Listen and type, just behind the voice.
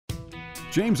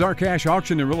James R. Cash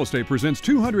Auction and Real Estate presents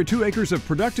 202 acres of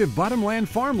productive bottomland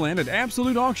farmland at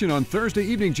absolute auction on Thursday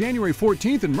evening, January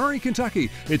 14th in Murray, Kentucky.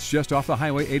 It's just off the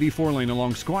Highway 84 lane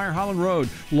along Squire Holland Road.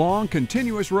 Long,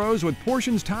 continuous rows with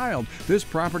portions tiled. This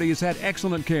property has had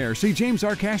excellent care. See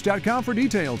jamesrcash.com for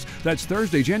details. That's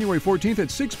Thursday, January 14th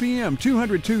at 6 p.m.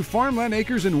 202 farmland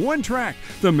acres in one tract.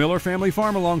 The Miller Family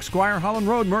Farm along Squire Holland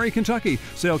Road, Murray, Kentucky.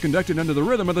 Sale conducted under the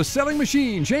rhythm of the selling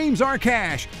machine. James R.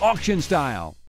 Cash, auction style.